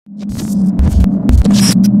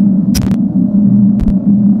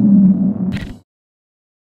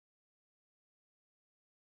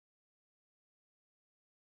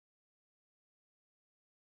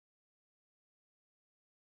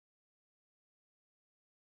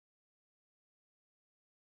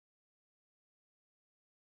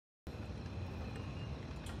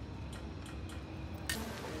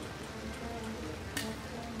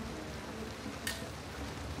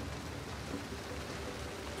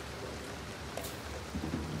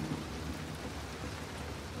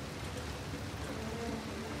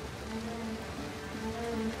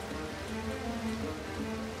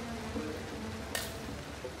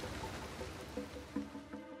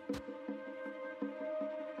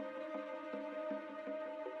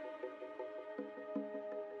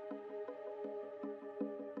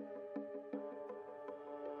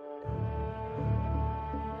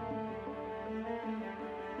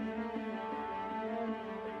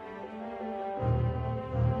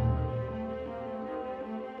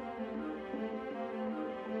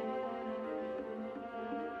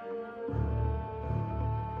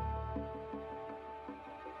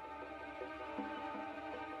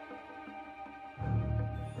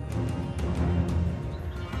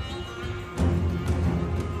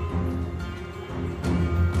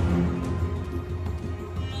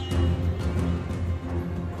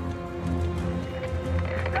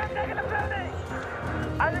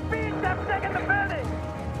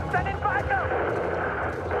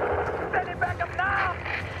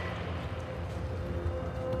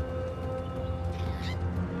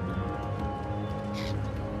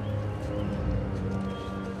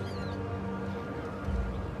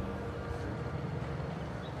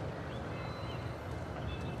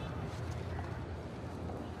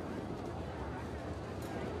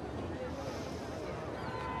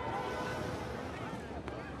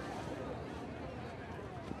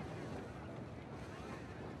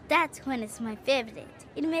That's when it's my favorite.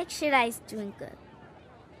 It makes sure I'm doing good.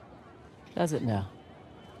 Does it now?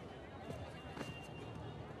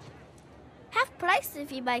 Half price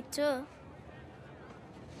if you buy two.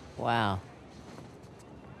 Wow.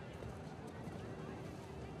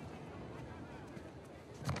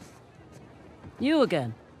 You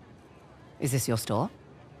again? Is this your store?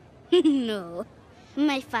 No,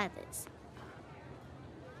 my father's.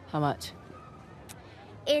 How much?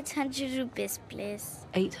 800 rupees, please.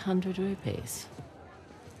 800 rupees.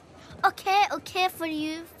 Okay, for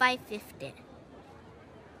you, 550.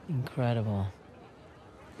 Incredible.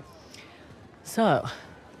 So,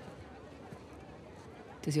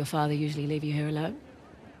 does your father usually leave you here alone?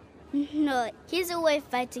 No, he's away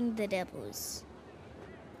fighting the devils.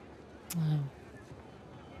 Oh.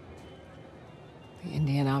 The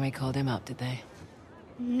Indian army called him up, did they?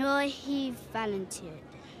 No, he volunteered.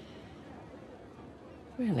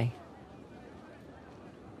 Really?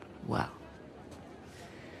 Well,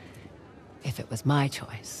 if it was my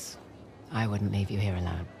choice, I wouldn't leave you here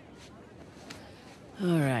alone.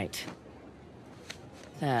 All right.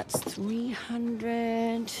 That's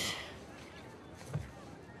 300.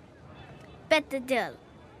 Better deal.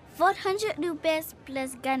 400 rupees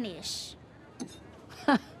plus Ganesh.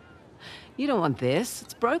 You don't want this.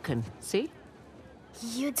 It's broken. See?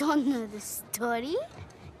 You don't know the story?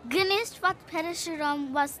 Ganesh fought Parashuram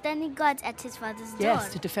was standing guard at his father's door. Yes,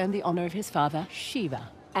 to defend the honor of his father, Shiva,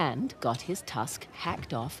 and got his tusk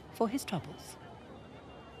hacked off for his troubles.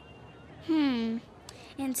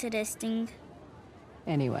 Interesting.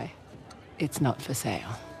 Anyway, it's not for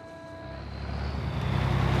sale.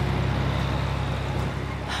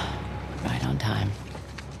 Right on time.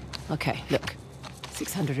 Okay, look.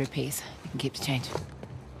 600 rupees. You can keep the change.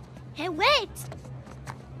 Hey, wait!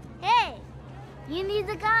 Hey, you need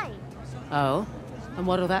the guy. Oh? And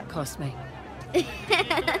what'll that cost me? My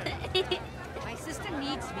sister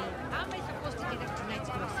needs me. How am I supposed to get up tonight's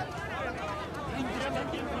grocery?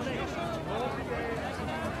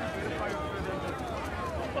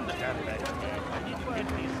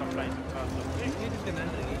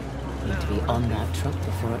 Need to be on that truck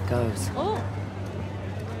before it goes. Oh,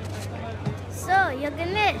 So, you're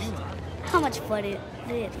Ganesh. How much for it,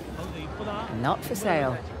 really? Not for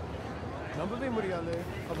sale.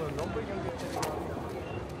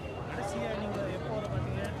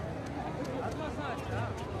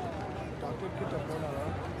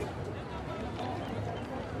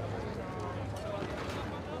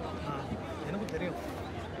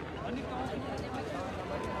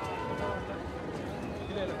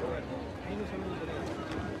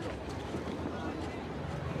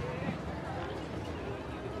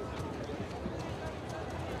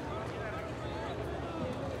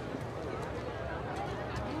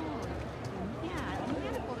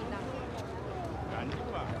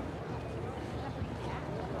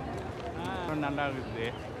 தாண்டா இருக்குது.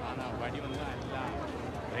 ஆனால் வடிவம் தான் எல்லாம்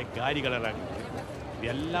ஒரே காரி கலராக இருக்குது.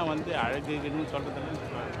 இதெல்லாம் வந்து அழகுன்னு சொல்கிறதுல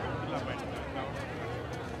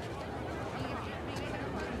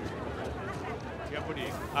எப்படி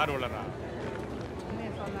ஆர்வலரா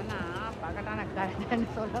சொல்லனா பகட்டான கரெக்டான்னு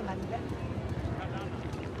சொல்ல வந்தேன்.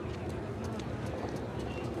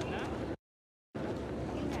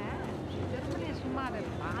 இல்லை ஜெர்மனியை சும்மா அதை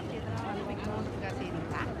பார்த்து எதனா வந்து வைக்கணுன்றதுக்காக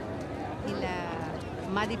செய்கிறீங்களா? இல்லை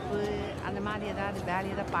மதிப்பு அந்த மாதிரி ஏதாவது வேலை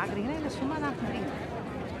ஏதாவது பார்க்குறீங்களா? இல்லை சும்மா தான் பண்ணுறீங்க?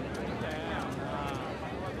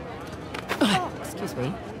 Excuse me.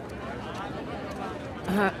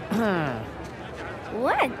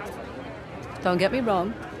 What? Don't get me wrong.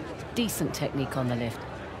 Decent technique on the lift.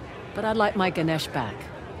 But I'd like my Ganesh back.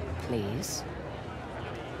 Please.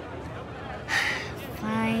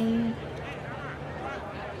 Fine.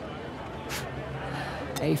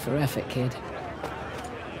 A for effort, kid.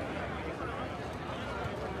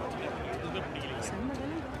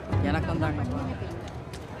 எனக்கும் தாங்க.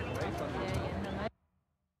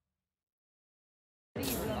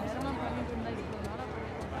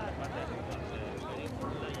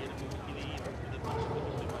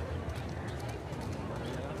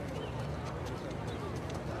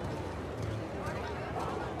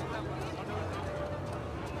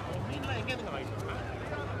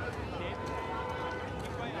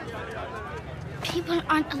 People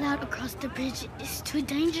aren't allowed across the bridge. It's too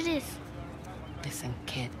dangerous. Listen,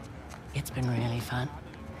 kid. It's been really fun.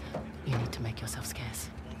 You need to make yourself scarce.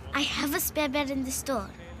 I have a spare bed in the store.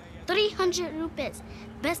 300 rupees.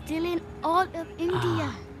 Best deal in all of India.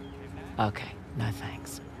 Okay, no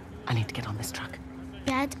thanks. I need to get on this truck.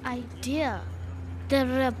 Bad idea.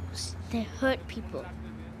 They're rebels. They hurt people.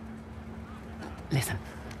 Listen.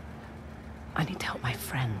 I need to help my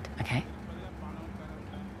friend, okay?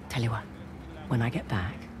 Tell you what. When I get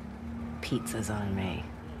back, pizza's on me.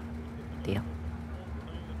 Deal?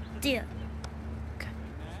 Deal. Okay.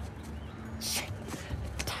 Shit.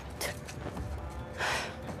 Damn it.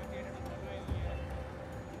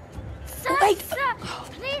 Sir, Wait! sir, Oh,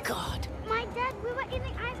 please. God. My dad, we were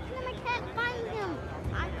eating ice cream. I can't find him.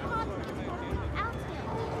 I called out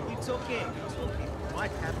him. It's okay. It's okay.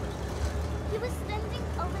 What happened? He was standing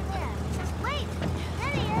over there. Wait,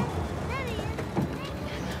 there he is. There he is.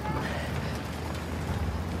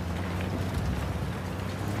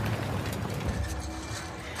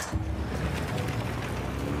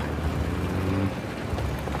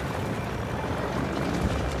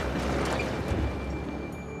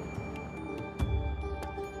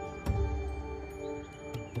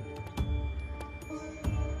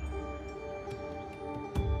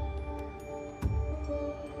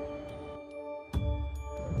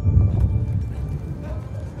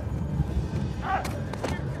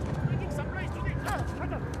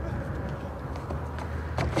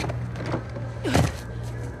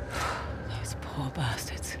 Those poor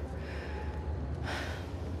bastards.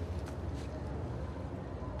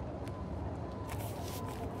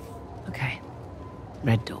 Okay.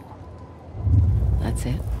 Red door. That's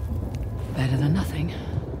it. Better than nothing.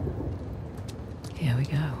 Here we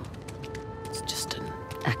go. It's just an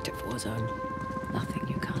active war zone. Nothing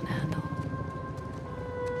you can't handle.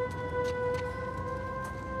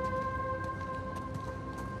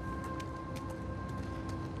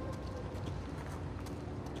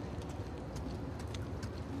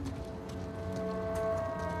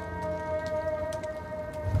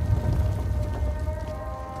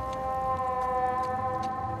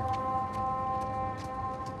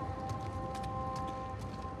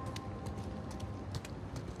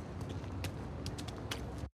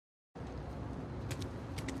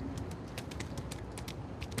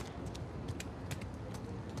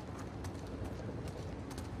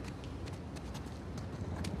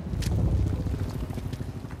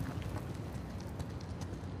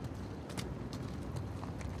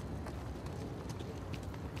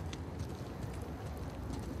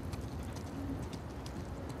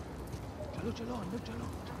 चलो अंदर चलो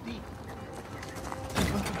जल्दी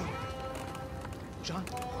John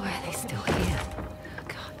Why are they still here?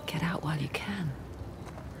 God, get out while you can.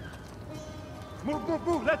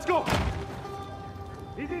 Move, let's go!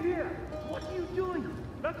 He's in here! What are you doing?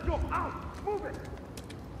 Let's go, out! Move it!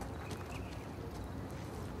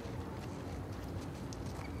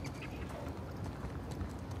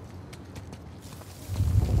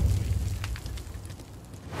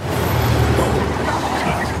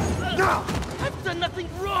 No! I've done nothing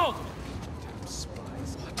wrong!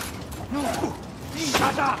 Spies. No!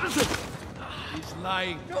 Shut up! He's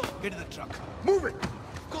lying. Get in the truck. Move it!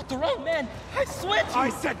 Got the wrong man! I swear to you! I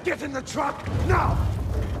said get in the truck, now!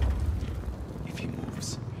 If he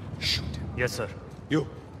moves, shoot him. Yes, sir. You,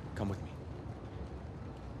 come with me.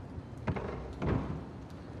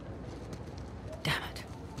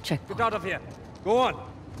 Checkpoint. Get out of here. Go on.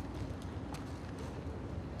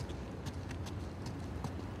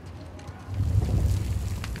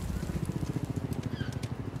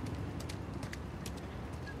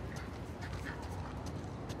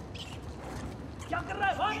 क्या कर रहा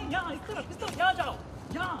है भाई? यहाँ इस तरफ यहाँ जाओ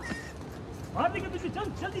यहाँ मारने के पीछे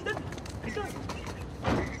चल जल्दी इधर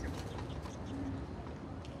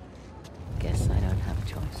Guess I don't have a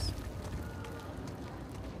choice.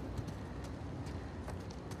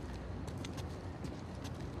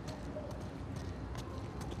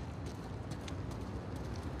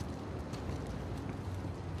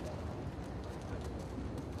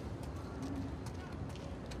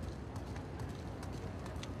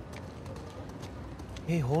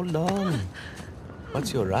 Hey, hold on.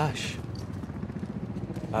 What's your rush?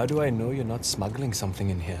 How do I know you're not smuggling something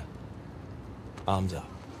in here? Arms up.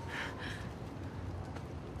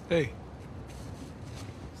 Hey.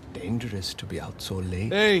 It's dangerous to be out so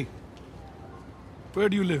late. Hey! Where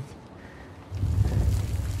do you live?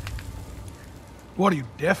 What are you,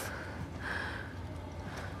 deaf?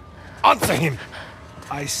 Answer him!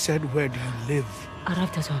 I said, where do you live?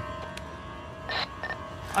 Arabtazon.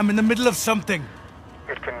 I'm in the middle of something.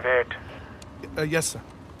 It can wait. Yes, sir.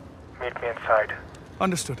 Meet me inside.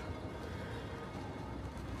 Understood.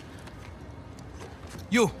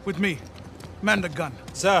 You, with me. Man the gun.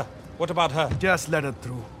 Sir, what about her? Just let her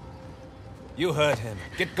through. You heard him.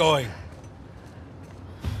 Get going.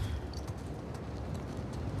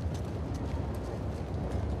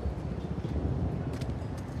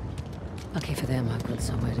 Lucky for them, I've got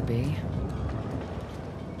somewhere to be.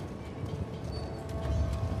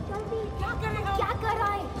 क्या कर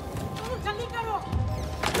रहा है? जल्दी करो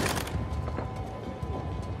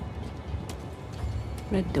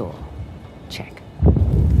Red door. Check.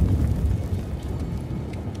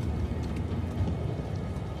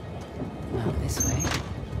 Now this way.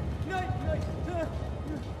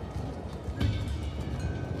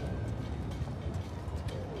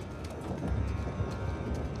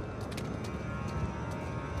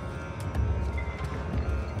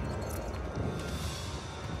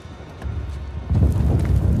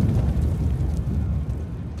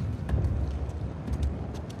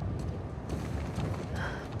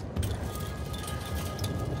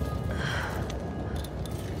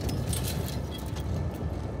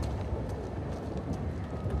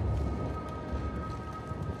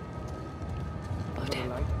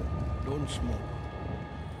 Don't smoke.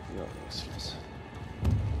 You're useless.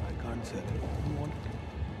 I can't sell it. You want it?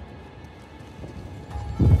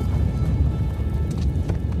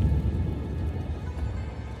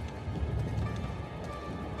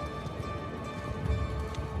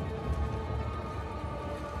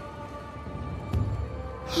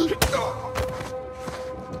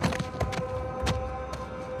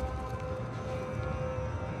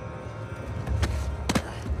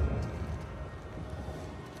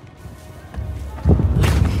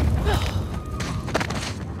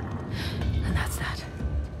 And that's that.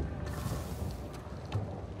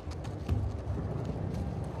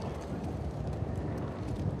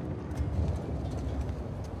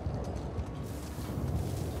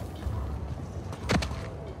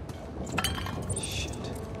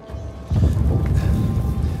 Shit.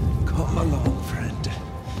 Come along, friend.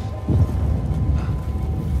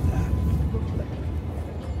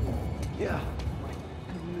 Yeah.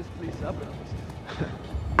 Clean this place up.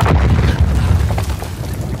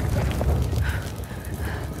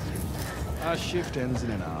 Our shift ends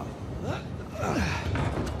in an hour.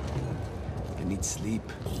 You need sleep.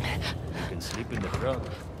 You can sleep in the truck.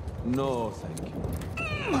 No, thank you.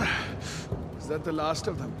 Is that the last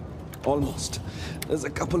of them? Almost. There's a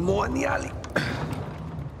couple more in the alley.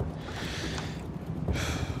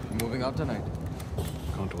 Moving out tonight.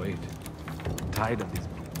 Can't wait. Tired of this.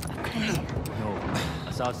 Okay. No.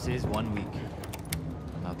 Asaf says 1 week.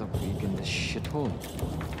 Another week in this shithole.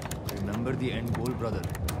 Remember the end goal, brother.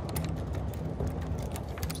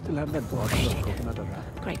 Still have that bottle of coconut around.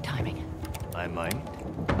 Great timing. I might.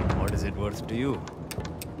 What is it worth to you?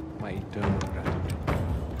 My eternal gratitude.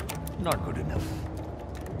 Not good enough.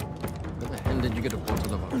 Where the hell did you get a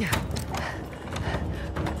bottle of alcohol?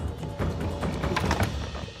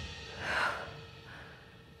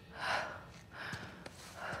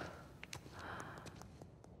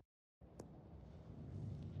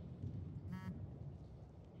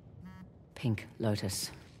 Pink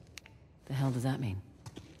lotus. The hell does that mean?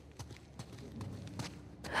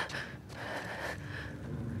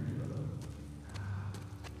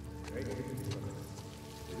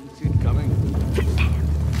 Didn't see it coming.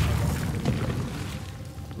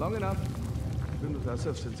 Long enough. Been with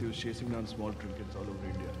Asaf since he was chasing down small trinkets all over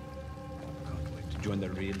India. Can't wait. Join the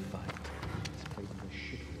real fight. Let's play with the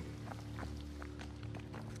shithole.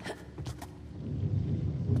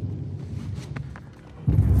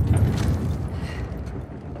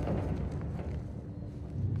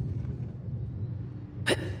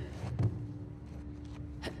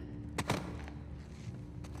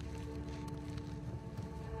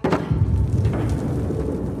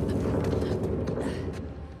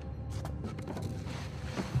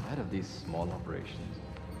 These small operations.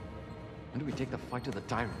 When do we take the fight to the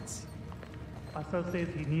tyrants? Asa says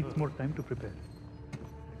he needs more time to prepare.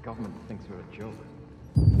 The government thinks we're a joke.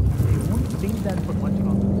 They won't think that for much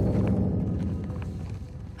longer.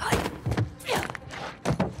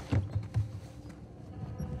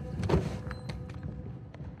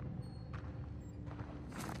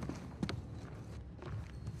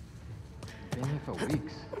 Been here for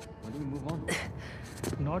weeks. When do we move on?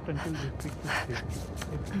 Not until we fix this place.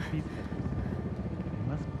 Every piece we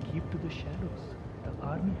must keep to the shadows. The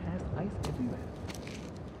army has eyes everywhere.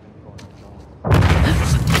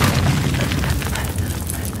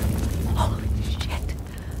 Holy shit.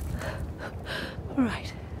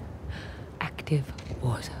 Right. Active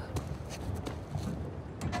war zone.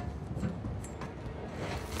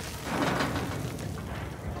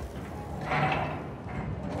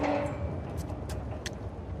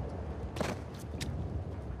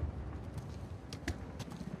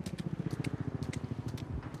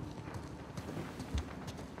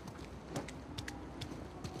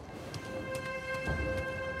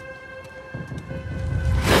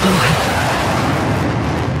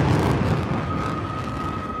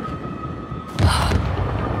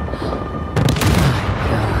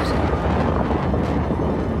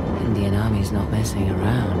 Not messing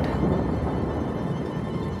around.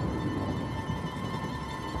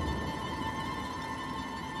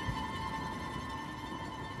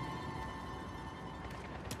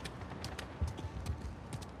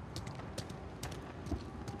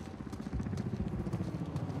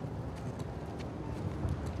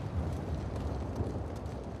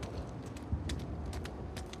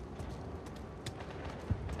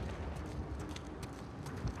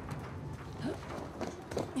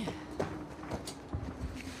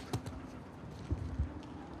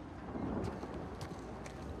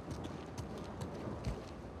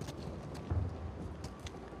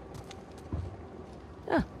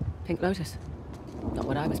 Pink Lotus. Not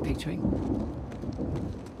what I was picturing.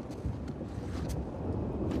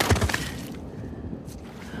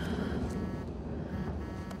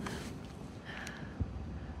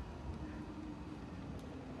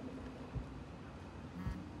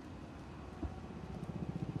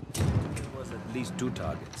 There was at least 2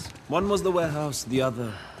 targets. One was the warehouse, the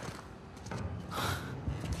other...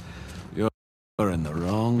 You're in the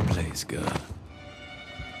wrong place, girl.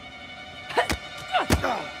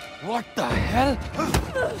 What the hell?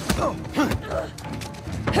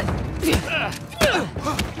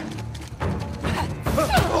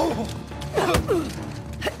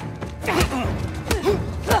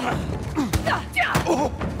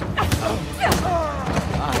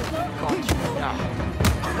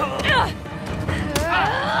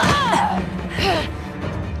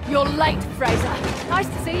 You're late, Fraser. Nice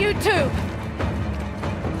to see you too.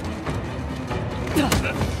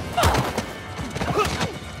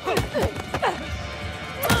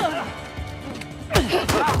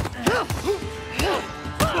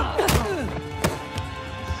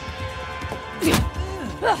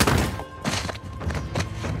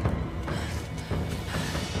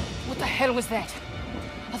 What the hell was that?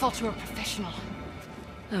 I thought you were a professional.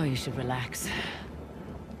 Oh, you should relax.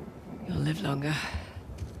 You'll live longer.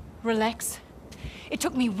 Relax? It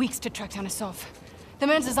took me weeks to track down Asov. The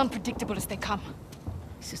man's as unpredictable as they come.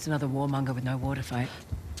 He's just another warmonger with no war to fight.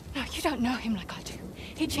 No, you don't know him like I do.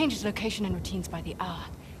 He changes location and routines by the hour.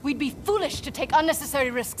 We'd be foolish to take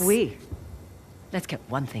unnecessary risks. Let's get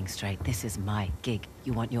one thing straight. This is my gig.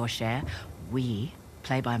 You want your share? We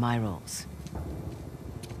play by my rules.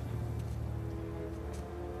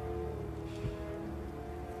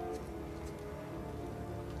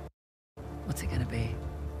 What's it gonna be?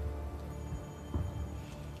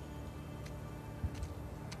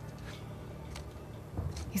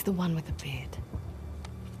 He's the one with the beard.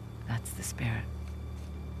 That's the spirit.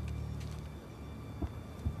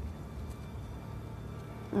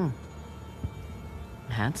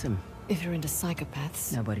 Handsome. If you're into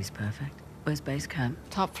psychopaths. Nobody's perfect. Where's base camp?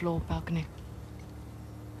 Top floor, balcony.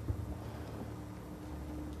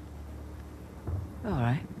 All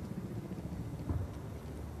right.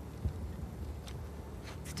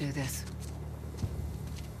 Let's do this.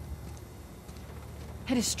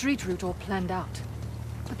 Had a street route all planned out.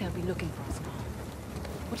 But they'll be looking for us now.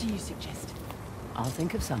 What do you suggest? I'll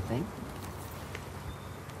think of something.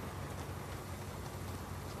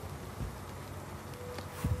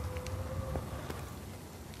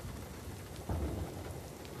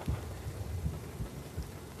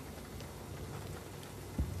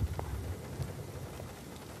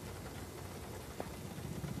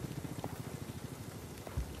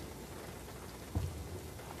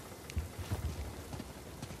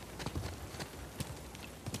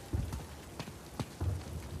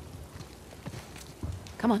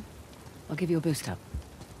 Come on. I'll give you a boost up.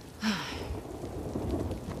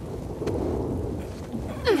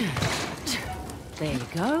 There you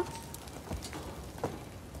go.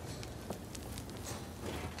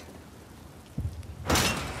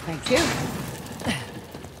 Thank you.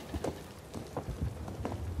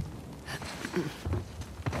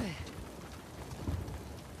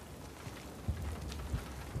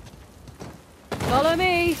 Follow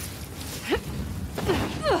me.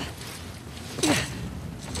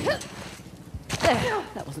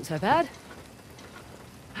 That wasn't so bad.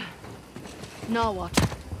 Now what?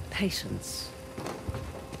 Patience.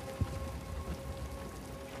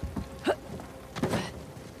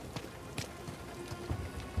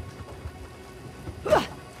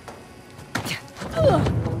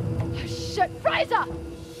 Shit, Fraser!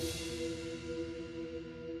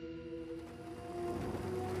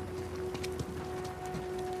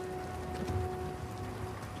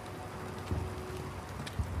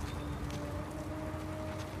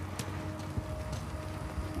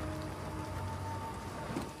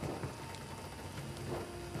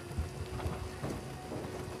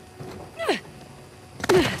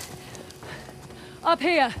 Up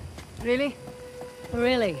here. Really?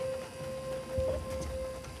 Really.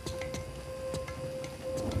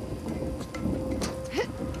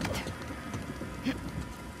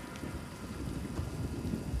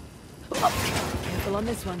 Careful on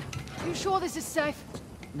this one. You sure this is safe?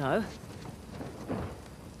 No.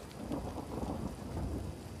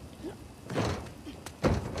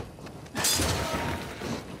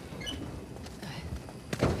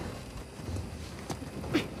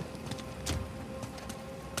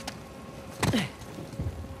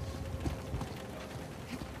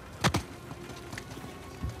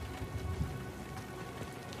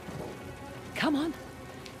 Come on.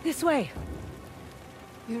 This way.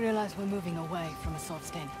 You realize we're moving away from a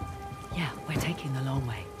soft den? Yeah, we're taking the long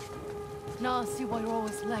way. Now I see why you're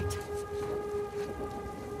always late.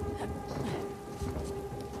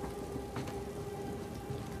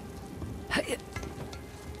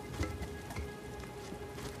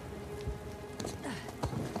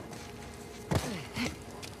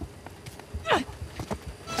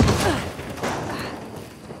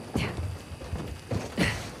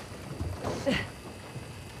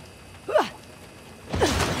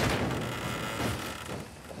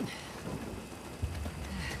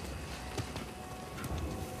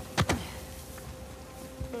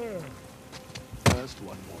 Just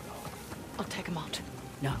one more dog. I'll take him out.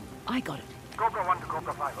 No, I got it. Cobra 1 to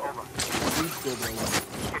Cobra 5, over. Please, Cobra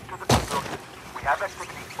 1. Get to the control system. We have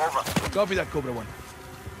activity, over. Copy that, Cobra 1.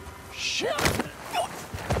 Shit!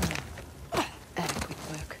 Adequate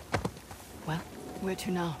work. Well, where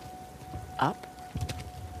to now? Up.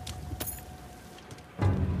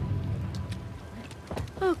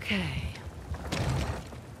 Okay.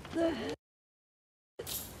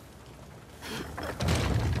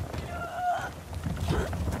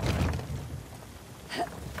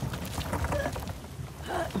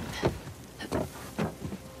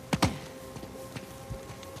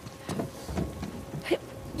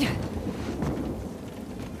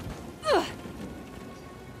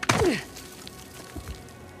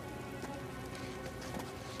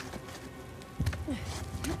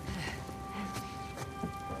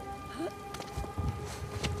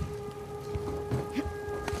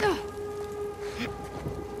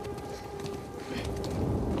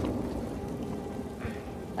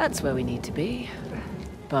 That's where we need to be.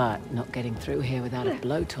 But not getting through here without a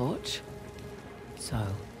blowtorch. So,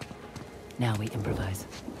 now we improvise.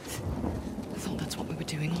 I thought that's what we were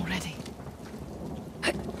doing already.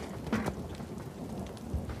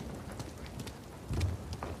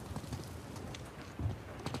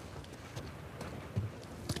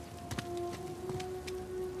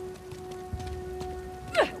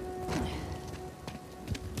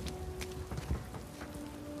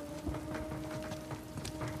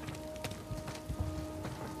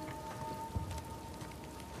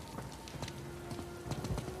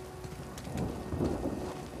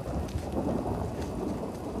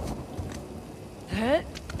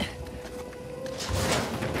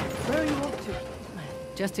 Where are you off to?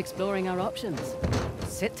 Just exploring our options.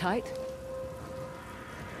 Sit tight.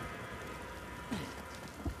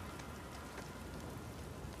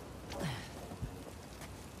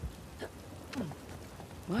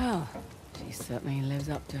 Well, she certainly lives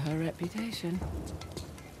up to her reputation.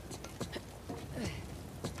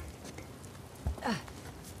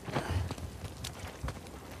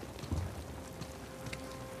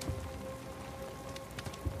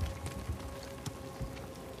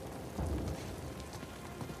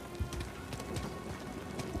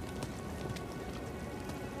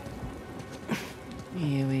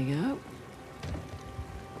 Here we go.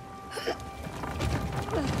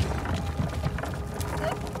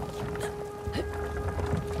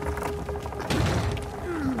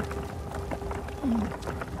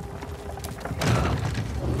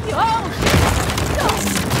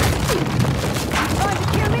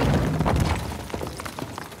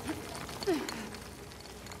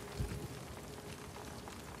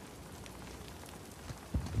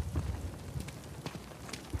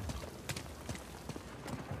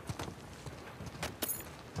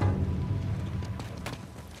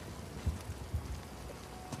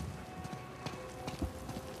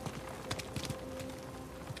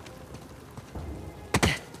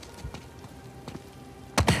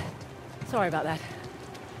 Sorry about that.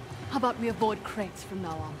 How about we avoid crates from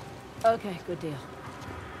now on? Okay, good deal.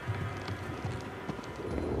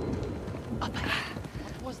 Up ahead.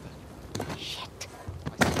 What was that? Shit.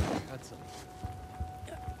 I swear I heard something.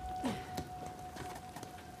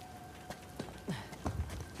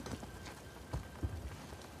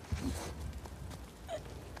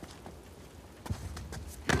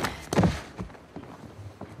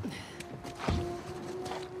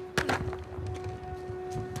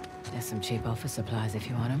 There's some cheap office supplies if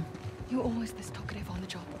you want them. You're always this talkative on the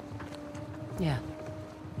job. Yeah.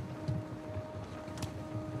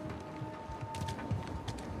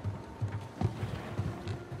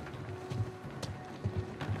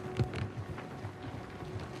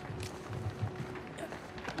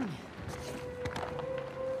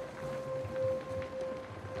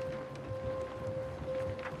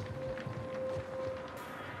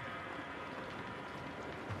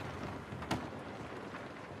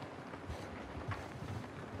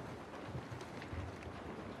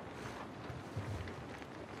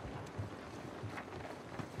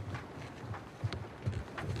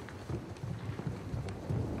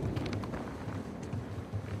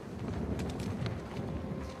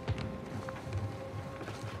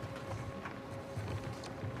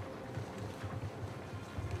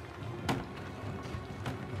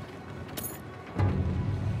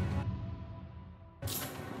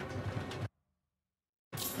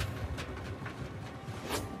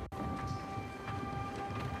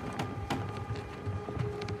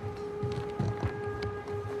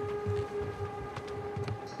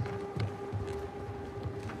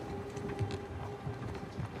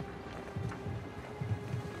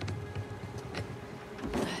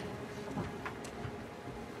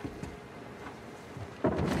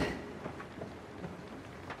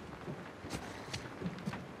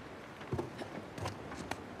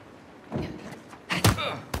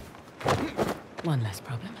 One less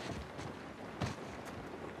problem.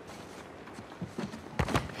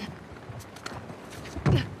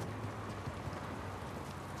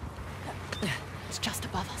 It's just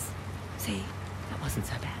above us. See, that wasn't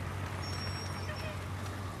so bad.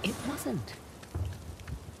 It wasn't.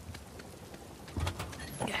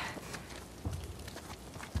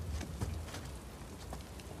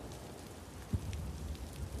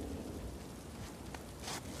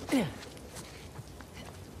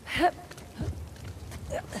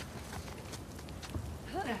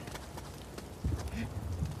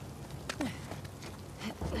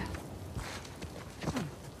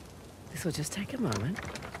 This will just take a moment.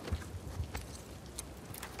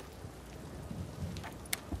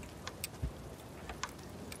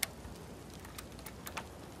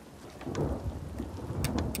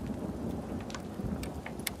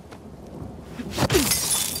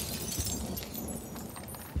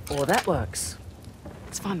 Oh, that works.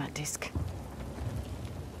 Let's find that disc.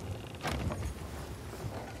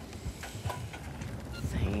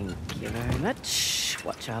 Thank you very much.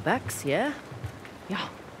 Watch our backs, yeah? Yeah.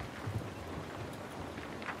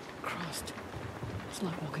 Christ. It's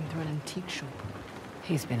like walking through an antique shop.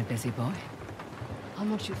 He's been a busy boy. How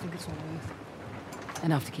much do you think it's all worth?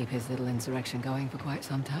 Enough to keep his little insurrection going for quite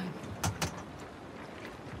some time.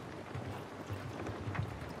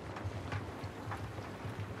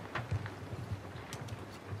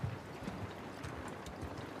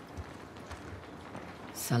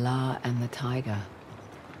 Salah and the tiger.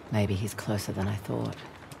 Maybe he's closer than I thought.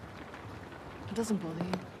 It doesn't bother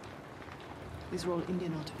you. These are all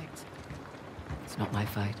Indian artifacts. It's not my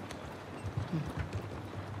fight.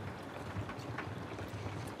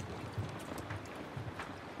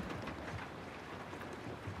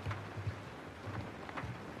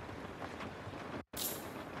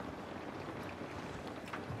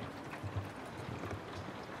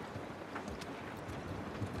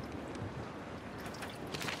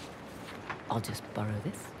 I'll just borrow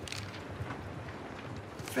this.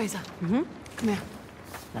 Fraser. Mm-hmm. Come here.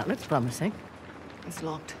 That looks promising. It's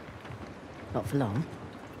locked. Not for long.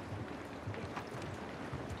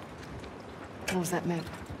 What was that map?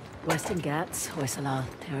 Western Ghats, Hoysala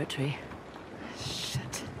territory.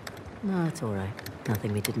 Shit. No, it's all right.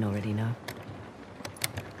 Nothing we didn't already know.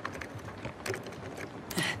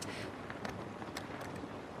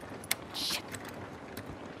 Shit.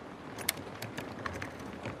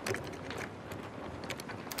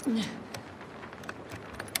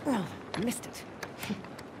 Oh, I missed it.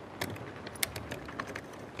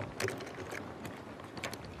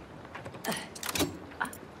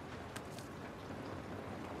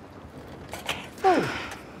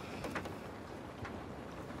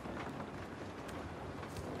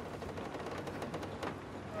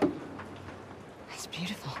 It's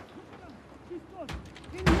beautiful.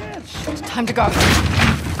 Shit, time to go.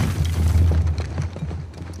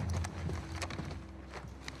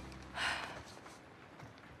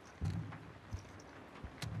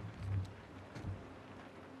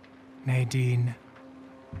 Nadine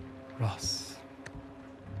Ross.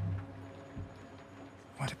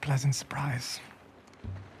 What a pleasant surprise.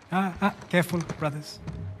 Careful, brothers.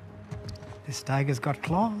 This tiger's got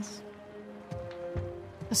claws.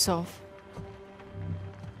 A solve.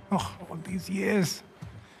 Oh, all these years.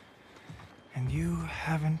 And you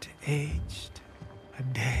haven't aged a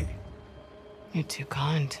day. You're too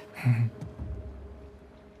kind. Are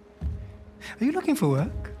you looking for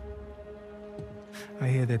work? I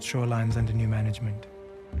hear that Shoreline's under new management.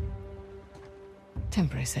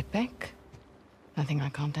 Temporary setback. Nothing I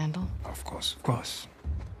can't handle. Of course, of course.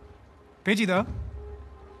 Pidgey, though.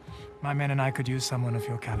 My men and I could use someone of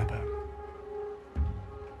your caliber.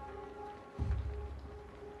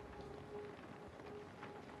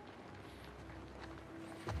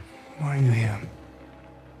 Why are you here?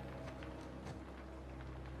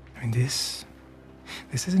 I mean, this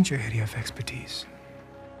isn't your area of expertise.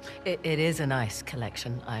 It is a nice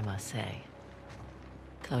collection, I must say.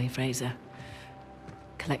 Chloe Fraser,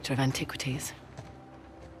 collector of antiquities.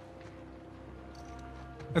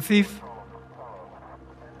 A thief?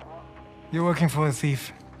 You're working for a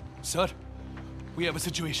thief. Sir, we have a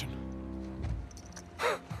situation.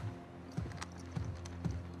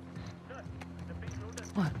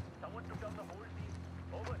 What?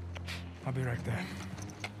 I'll be right there.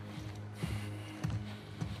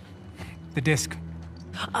 The disc.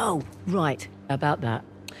 Oh, right. About that.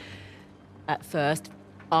 At first,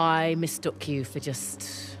 I mistook you for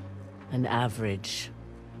just an average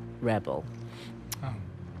rebel. Oh.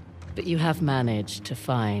 But you have managed to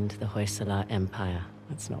find the Hoysala Empire.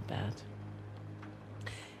 That's not bad.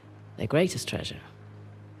 Their greatest treasure,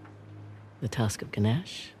 the Tusk of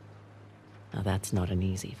Ganesh. Now that's not an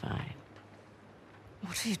easy find.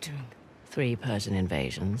 What are you doing? 3 Persian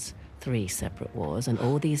invasions, 3 separate wars, and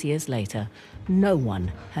all these years later, no one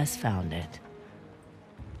has found it.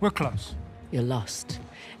 We're close. You're lost.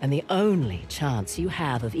 And the only chance you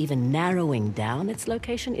have of even narrowing down its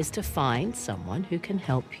location is to find someone who can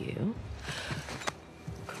help you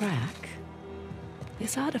crack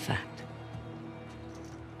this artifact.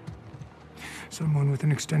 Someone with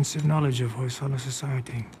an extensive knowledge of Hoysala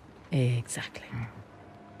society. Exactly.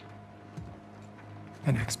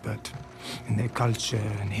 An expert in their culture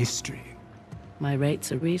and history. My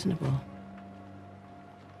rates are reasonable.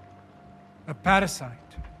 A parasite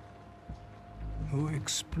who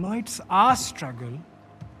exploits our struggle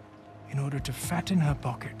in order to fatten her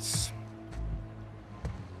pockets.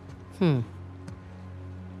 So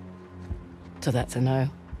that's a no.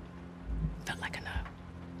 Felt like a no.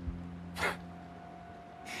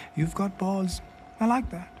 You've got balls. I like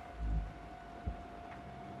that.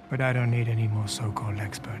 But I don't need any more so-called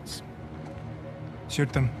experts.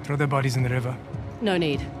 Shoot them. Throw their bodies in the river. No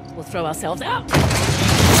need. We'll throw ourselves out.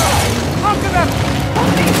 After them!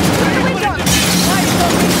 Through the window!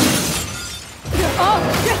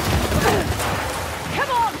 Come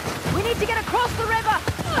on! We need to get across the river!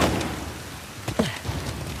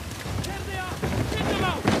 There they are! Take them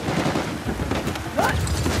out!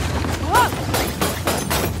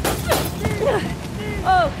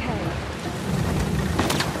 Okay.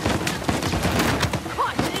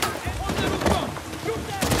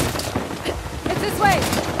 It's this way!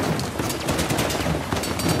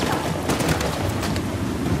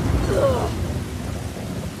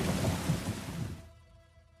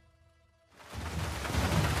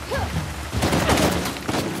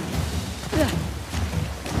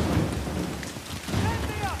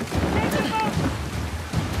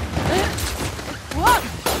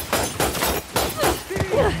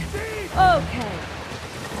 Okay.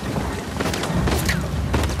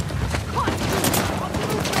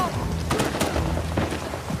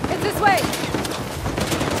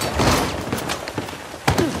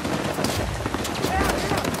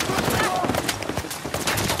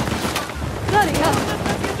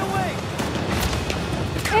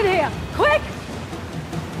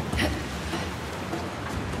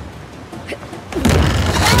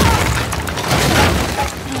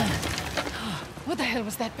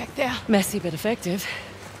 that back there? Messy but effective.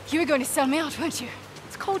 You were going to sell me out, weren't you?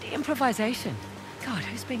 It's called improvisation. God,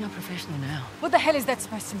 who's being unprofessional now? What the hell is that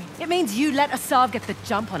supposed to mean? It means you let Asav get the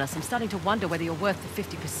jump on us. I'm starting to wonder whether you're worth the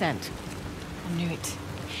 50%. I knew it.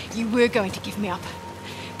 You were going to give me up.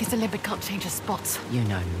 Guess a leopard can't change his spots. You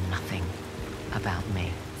know nothing about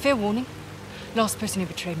me. Fair warning. Last person who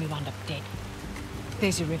betrayed me wound up dead.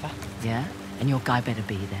 There's your river. Yeah? And your guy better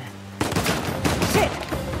be there. Shit!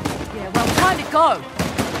 Yeah, well, time to go!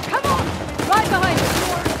 Come on! Right behind you!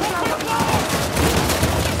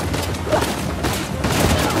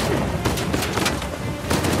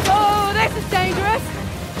 Oh, this is dangerous!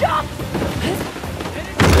 Jump!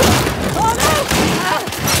 Oh no!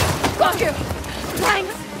 Got you!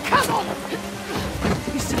 Thanks! Come on!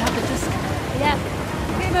 You still have the disc? Yeah.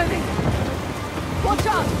 Keep moving. Watch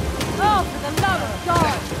out! Oh, for the love of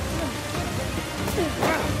God!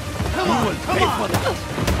 Come on, come on!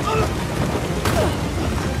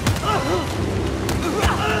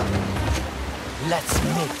 Let's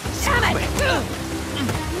make this Damn quick.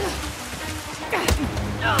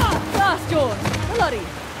 Last yours! Bloody!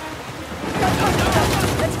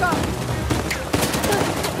 Let's go!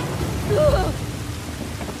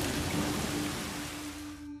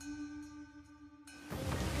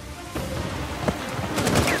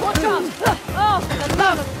 Watch out! Oh, for the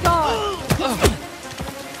love of God!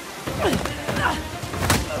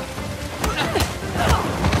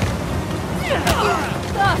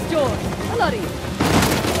 Last yours! Bloody!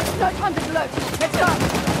 No time to gloat! Let's go!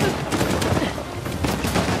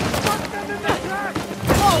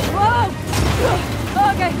 Whoa! Whoa!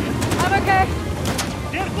 Okay, I'm okay.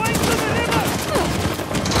 They're going to the river!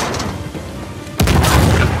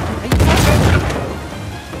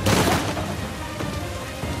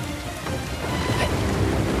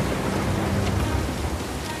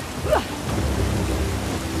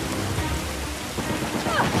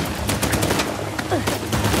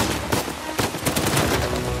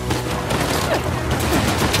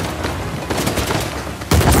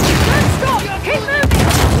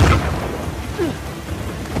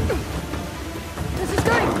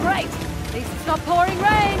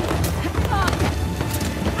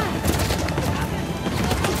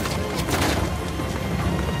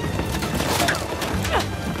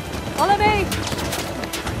 Follow me!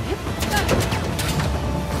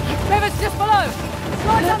 River's just below!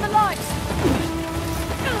 Slide down the lights!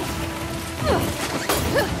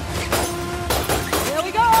 Here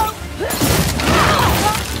we go!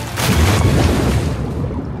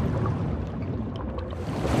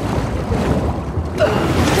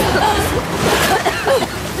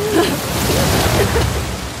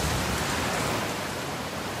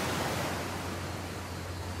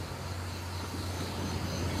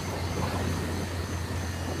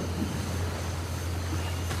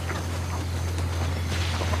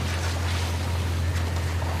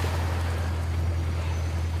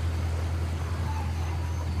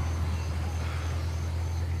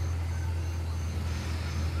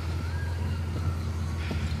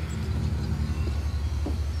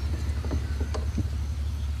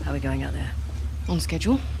 How are we going out there? On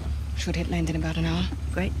schedule. Should hit land in about an hour.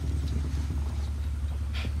 Great.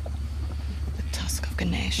 The tusk of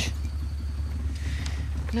Ganesh.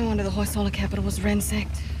 No wonder the Hoysala capital was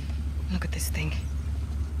ransacked. Look at this thing.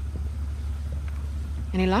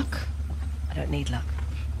 Any luck? I don't need luck.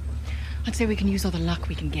 I'd say we can use all the luck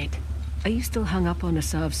we can get. Are you still hung up on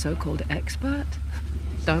Asav's so-called expert?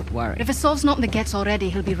 Don't worry. If Asav's not in the Gets already,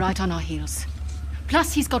 he'll be right on our heels.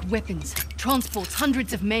 Plus, he's got weapons, transports,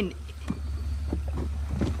 hundreds of men.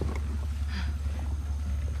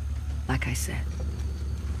 Like I said,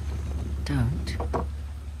 don't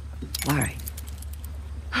worry.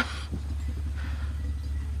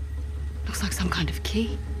 Looks like some kind of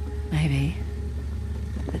key. Maybe.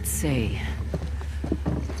 Let's see.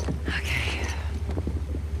 Okay.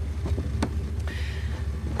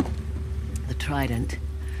 The trident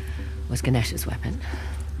was Ganesh's weapon.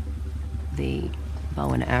 The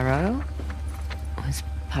bow and arrow was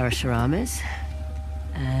Parashurama's.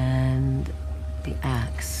 And the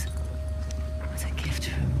axe was a gift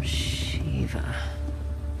from Shiva.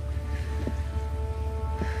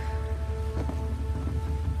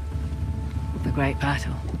 The Great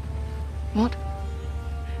Battle. What?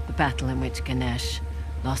 The battle in which Ganesh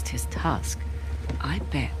lost his tusk. I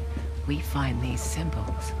bet we find these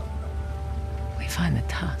symbols. We find the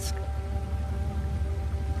tusk.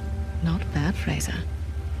 Not bad, Fraser.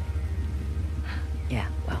 Yeah,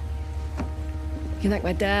 well. You can thank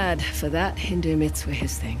my dad for that. Hindu myths were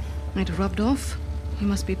his thing. It rubbed off. He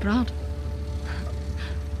must be proud.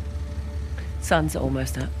 Sun's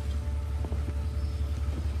almost up.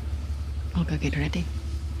 I'll go get ready.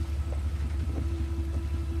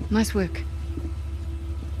 Nice work.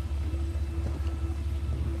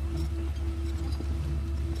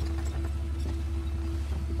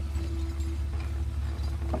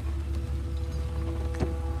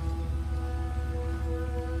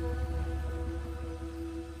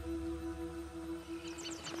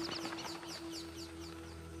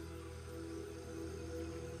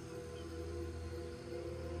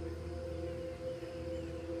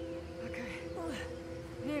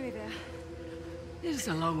 Nearly there. This is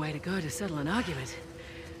a long way to go to settle an argument.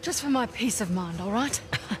 Just for my peace of mind, all right?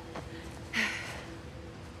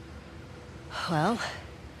 Well,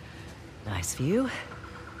 nice view.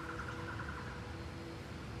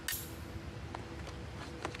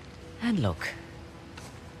 And look.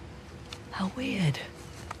 How weird.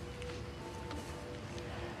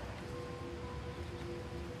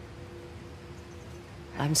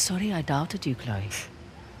 I'm sorry I doubted you, Chloe.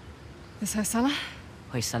 This Hoysala?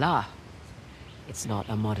 Hoysala. It's not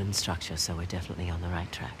a modern structure, so we're definitely on the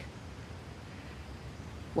right track.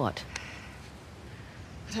 What?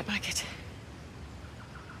 I don't like it.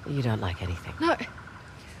 You don't like anything. No.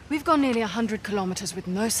 We've gone nearly 100 kilometers with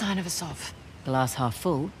no sign of Asov. Glass half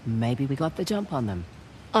full, maybe we got the jump on them.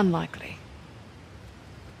 Unlikely.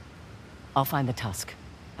 I'll find the tusk.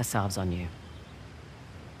 Asav's on you.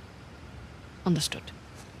 Understood.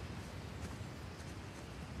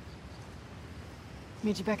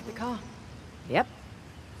 Meet you back at the car. Yep.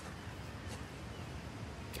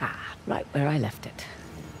 Ah, right where I left it.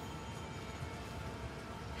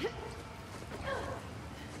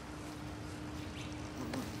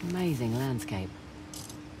 Amazing landscape.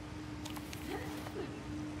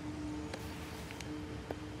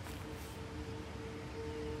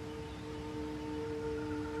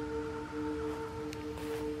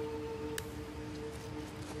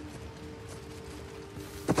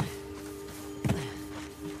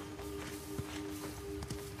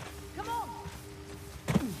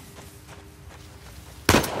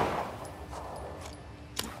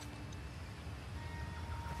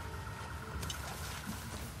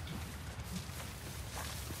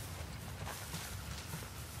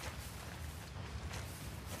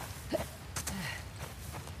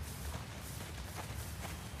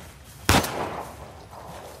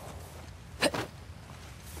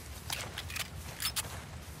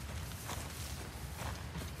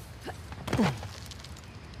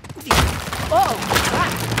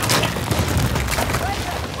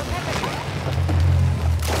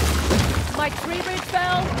 My tree bridge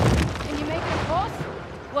fell. Can you make it across?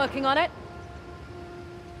 Working on it.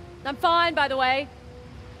 I'm fine, by the way.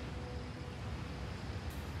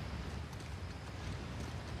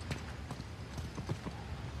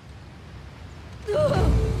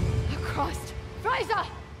 Oh, Christ! Fraser!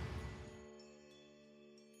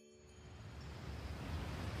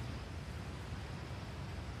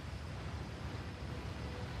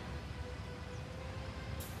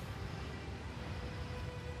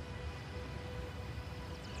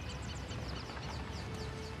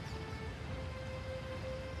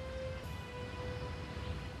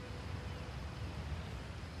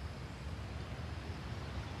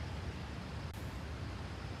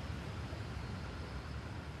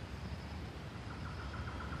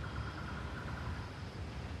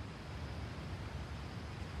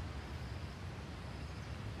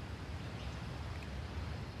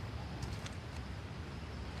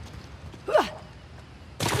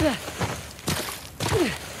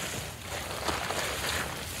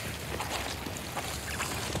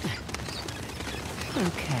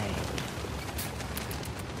 Okay.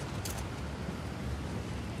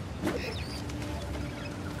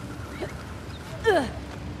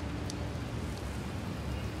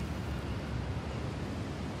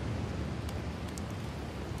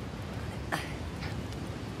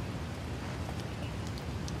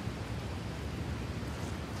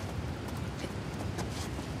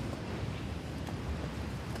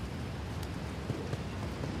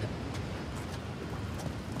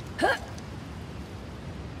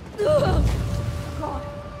 God,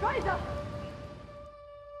 Fraser!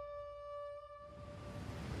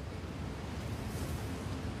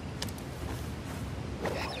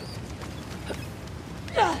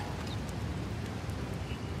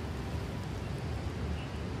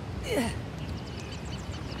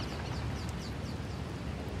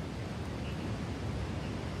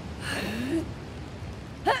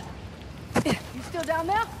 You still down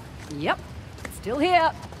there? Yep, still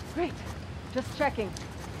here. Great, just checking.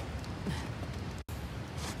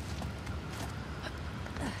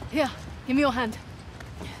 Here, give me your hand.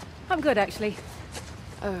 I'm good, actually.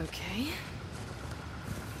 Okay.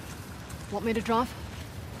 Want me to drive?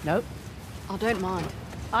 Nope. I don't mind.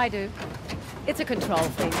 I do. It's a control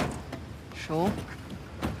thing. Sure.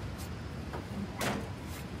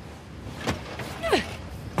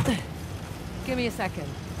 Give me a second.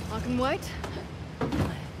 I can wait.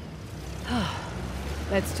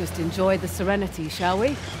 Let's just enjoy the serenity, shall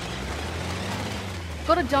we?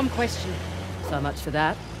 Got a dumb question. So much for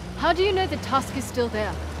that. How do you know the tusk is still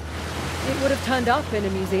there? It would have turned up in a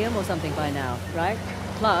museum or something by now, right?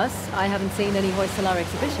 Plus, I haven't seen any Hoysala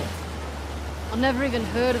exhibitions. I've never even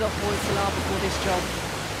heard of the Hoysala before this job.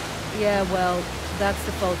 Yeah, well, that's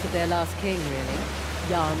the fault of their last king, really.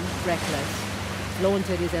 Young, reckless,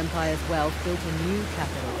 flaunted his empire's wealth, built a new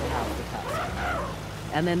capital to house the tusk,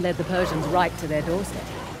 and then led the Persians right to their doorstep.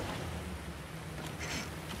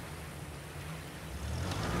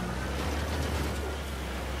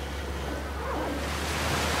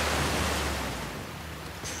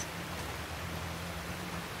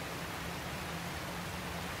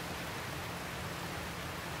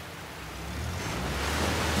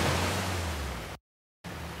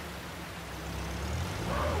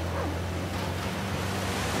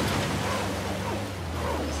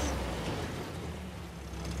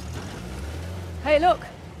 Hey, look!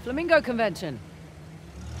 Flamingo convention.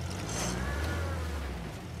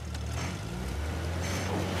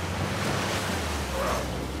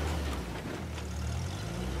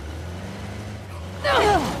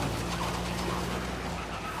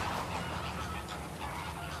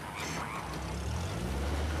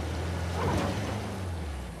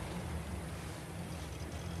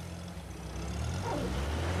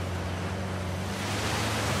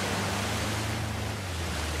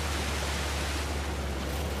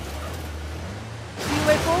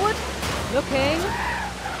 Way forward. Looking.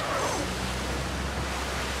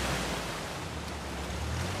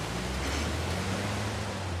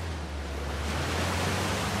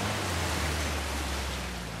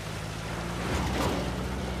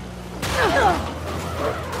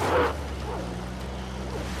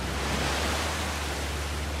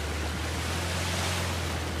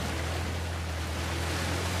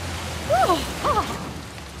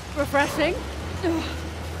 Refreshing.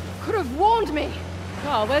 Could have warned me.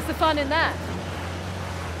 Oh, where's the fun in that?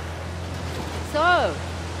 So,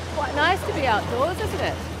 quite nice to be outdoors, isn't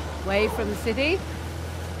it? Away from the city.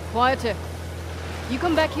 Quieter. You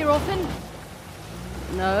come back here often?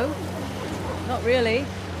 No, not really.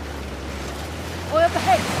 Boy up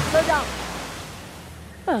ahead, slow down.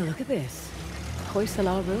 Oh, look at this.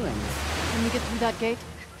 Hoysala ruins. Can we get through that gate?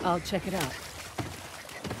 I'll check it out.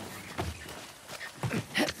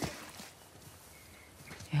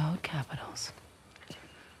 The old capitals.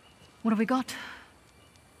 What have we got?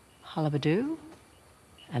 Halabadu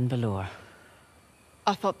and Balur.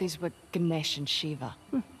 I thought these were Ganesh and Shiva.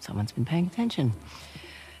 Someone's been paying attention.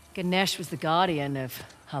 Ganesh was the guardian of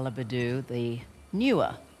Halabadu, the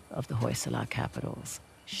newer of the Hoysala capitals.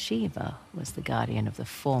 Shiva was the guardian of the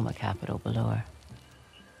former capital, Balur.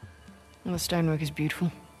 Well, the stonework is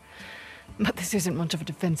beautiful. But this isn't much of a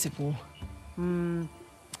defensive wall.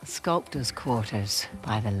 Sculptor's quarters,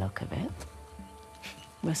 by the look of it.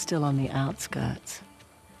 We're still on the outskirts.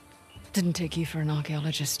 Didn't take you for an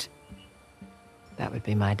archaeologist. That would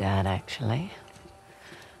be my dad, actually.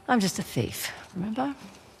 I'm just a thief, remember?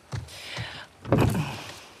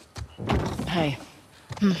 Hey,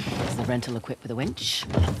 is the rental equipped with a winch?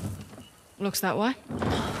 Looks that way.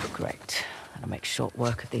 Great. That'll make short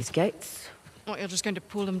work of these gates. What, you're just going to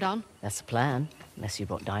pull them down? That's the plan, unless you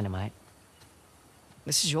brought dynamite.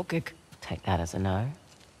 This is your gig. Take that as a no.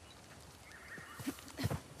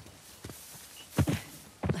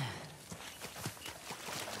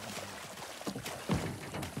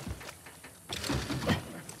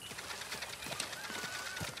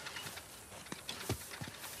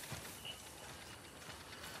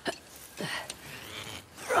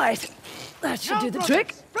 Right. That should do the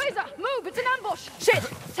trick. Fraser, move! It's an ambush! Shit!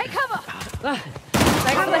 Take cover!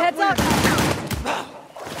 Thanks for the heads up.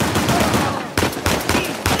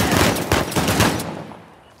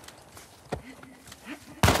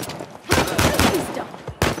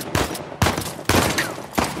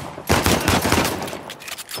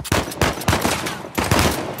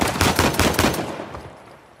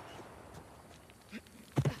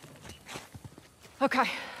 Okay,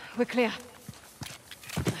 we're clear.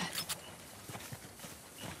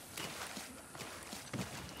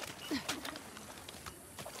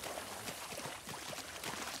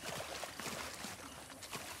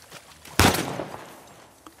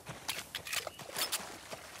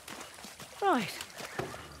 Right.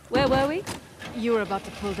 Where were we? You were about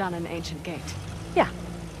to pull down an ancient gate. Yeah,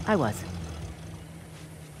 I was.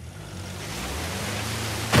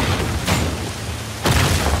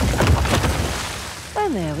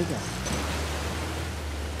 And there we go.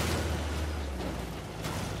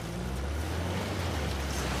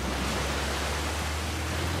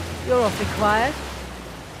 You're awfully quiet.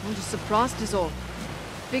 I'm just surprised is all.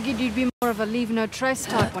 Figured you'd be more of a leave no trace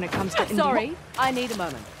type when it comes to Sorry, I need a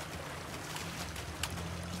moment.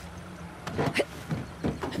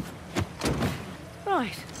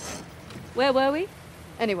 Right. Where were we?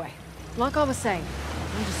 Anyway, like I was saying,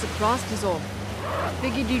 I'm just surprised is all.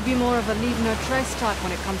 Figured you'd be more of a leave no trace type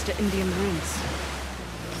when it comes to Indian ruins.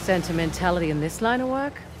 Sentimentality in this line of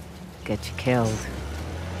work? Get you killed.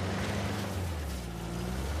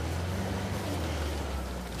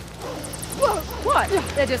 Whoa, what?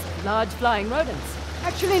 They're just large flying rodents.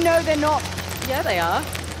 Actually, no, they're not. Yeah, they are.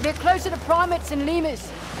 They're closer to primates and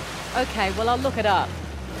lemurs. Okay, well, I'll look it up.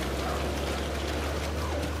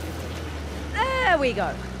 There we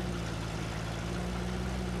go.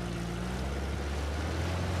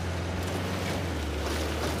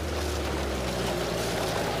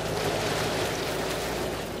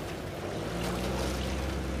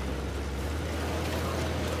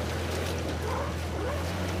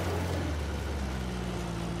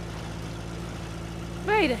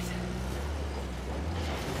 Made it.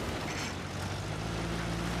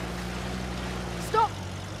 Stop!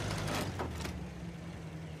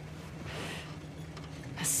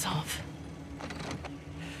 Assault.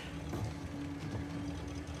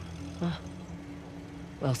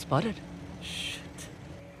 Well spotted. Shit.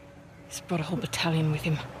 He's brought a whole battalion with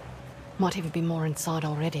him. Might even be more inside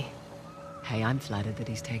already. Hey, I'm flattered that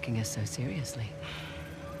he's taking us so seriously.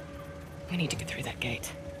 We need to get through that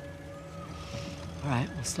gate. All right,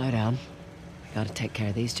 we'll slow down. We gotta take care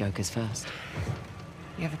of these jokers first.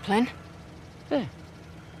 You have a plan? Yeah.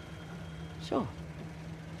 Sure.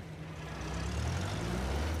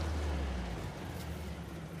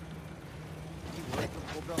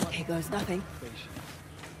 Here goes nothing.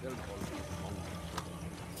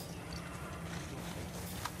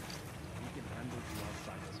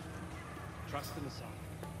 Trust in the sun.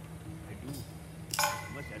 I do.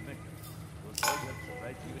 I must admit, those words have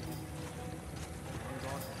surprised me with him. Hands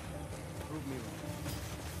on. Prove me wrong.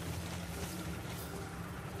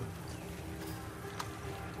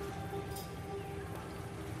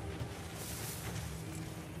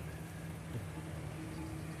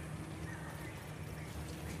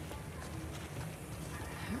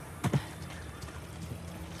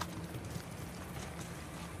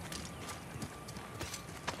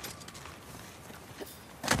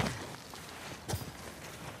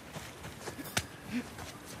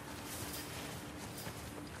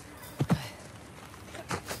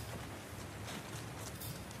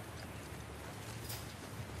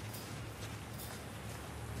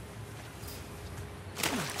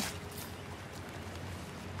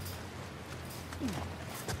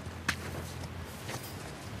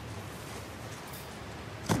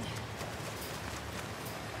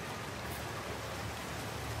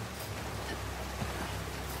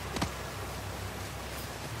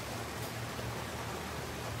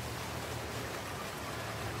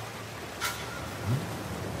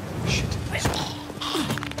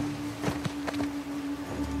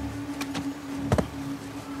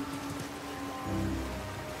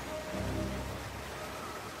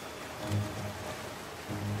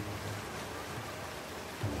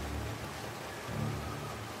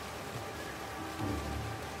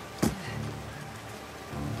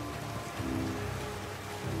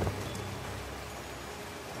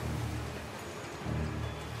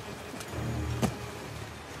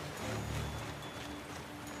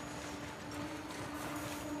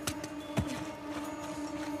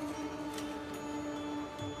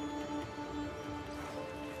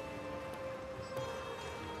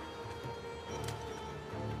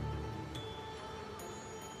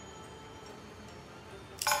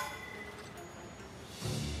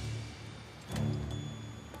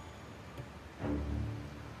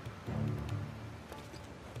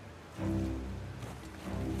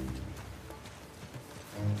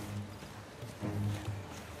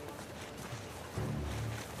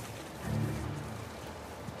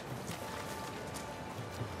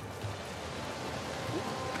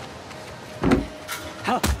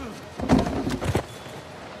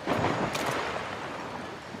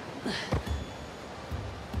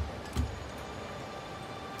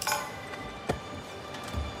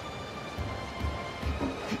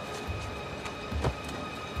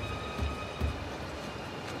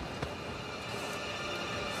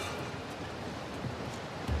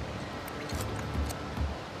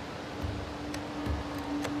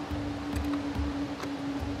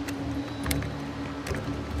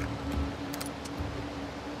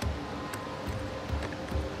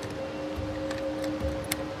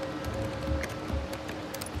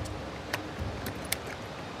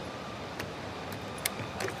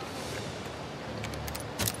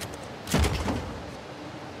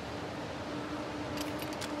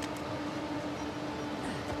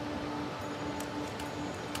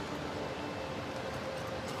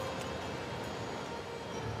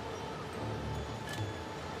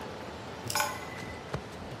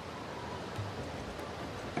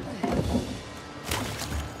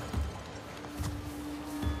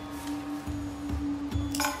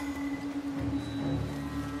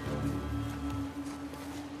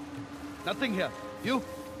 Nothing here. You?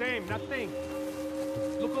 Same, nothing.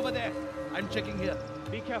 Look over there. I'm checking here.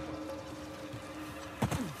 Be careful.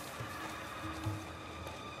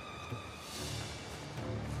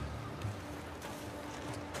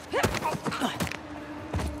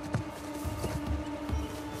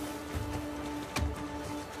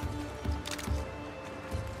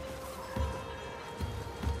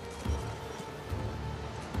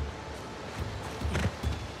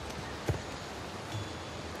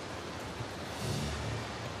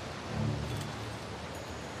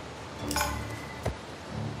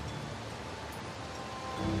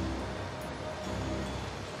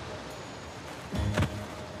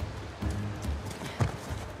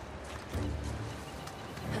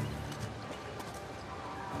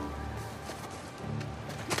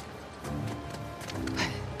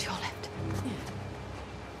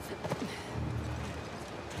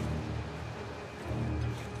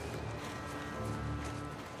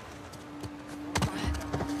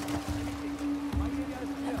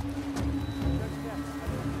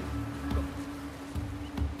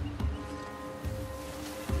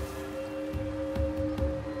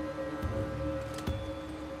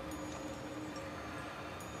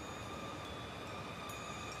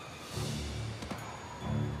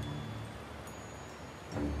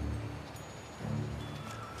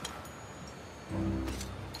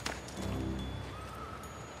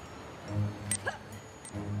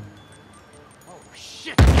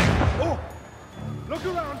 Oh! Look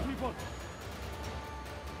around, people!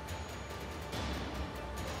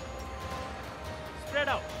 Spread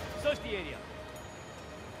out. Search the area.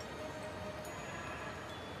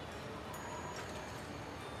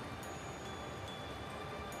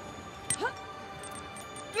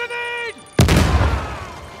 Grenade!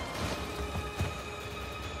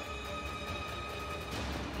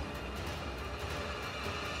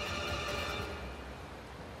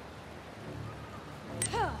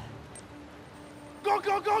 Go,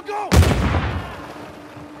 go, go, go!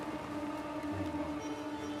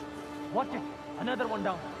 Watch it. Another one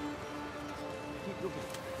down. Keep looking.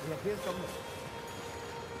 We are here somewhere.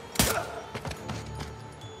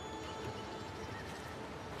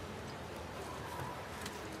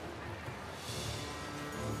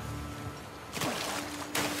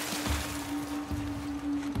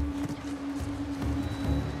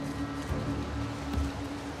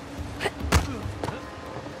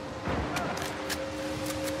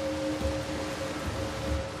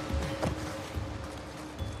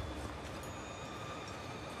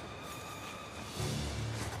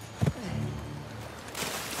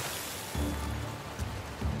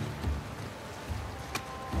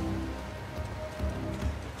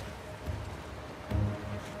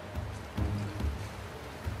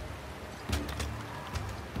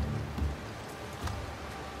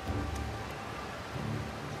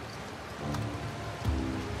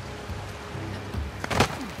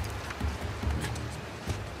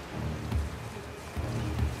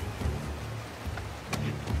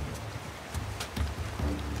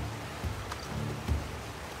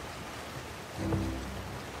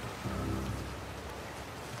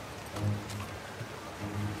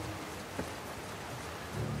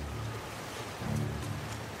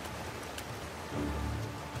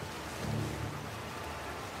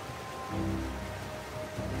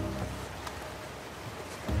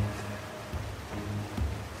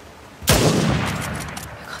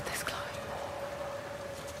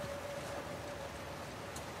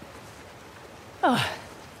 Oh,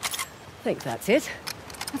 I think that's it.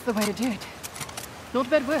 That's the way to do it. Not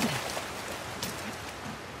bad work.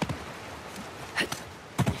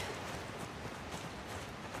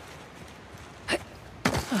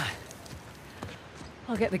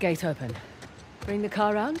 I'll get the gate open. Bring the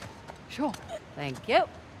car round? Sure. Thank you.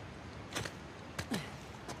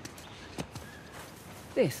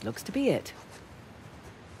 This looks to be it.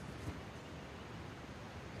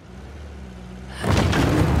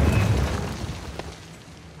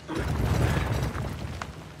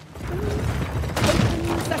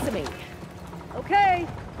 Sesame. Okay,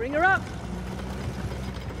 bring her up.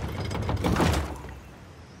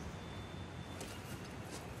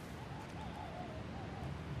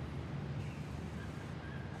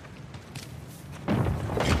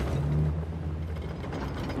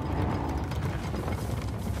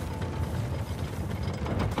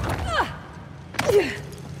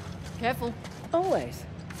 Careful. Always.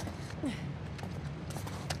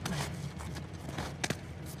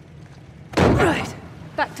 Right,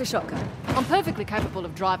 back to shotgun. I'm perfectly capable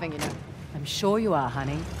of driving, you know. I'm sure you are,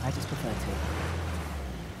 honey. I just prefer to.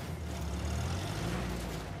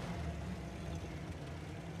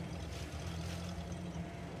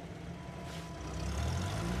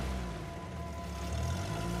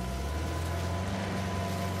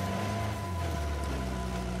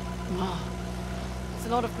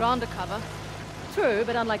 lot of ground to cover. True,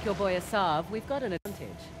 but unlike your boy Asav, we've got an advantage.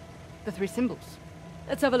 The 3 symbols.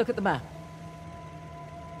 Let's have a look at the map.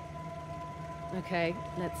 Okay,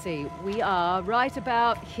 let's see. We are right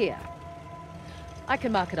about here. I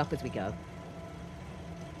can mark it up as we go.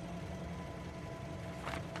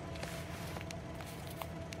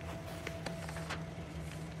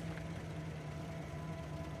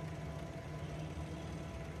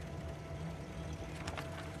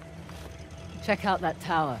 Check out that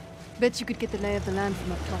tower. Bet you could get the lay of the land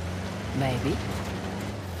from up top. Maybe.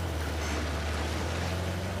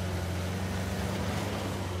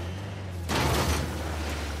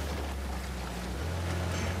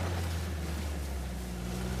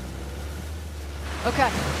 Okay,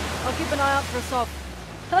 I'll keep an eye out for Asav.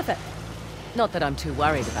 Perfect. Not that I'm too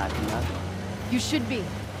worried about him, though. You should be.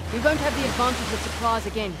 We won't have the advantage of surprise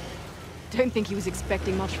again. Don't think he was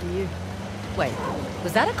expecting much from you. Wait,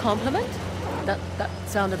 was that a compliment? That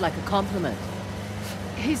sounded like a compliment.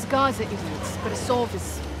 His guys are idiots, but Asav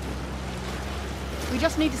is... We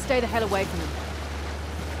just need to stay the hell away from him.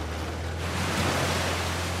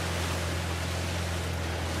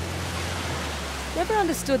 Never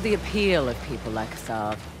understood the appeal of people like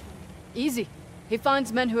Asav. Easy. He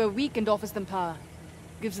finds men who are weak and offers them power.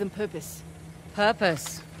 Gives them purpose.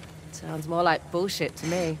 Purpose? Sounds more like bullshit to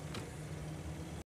me.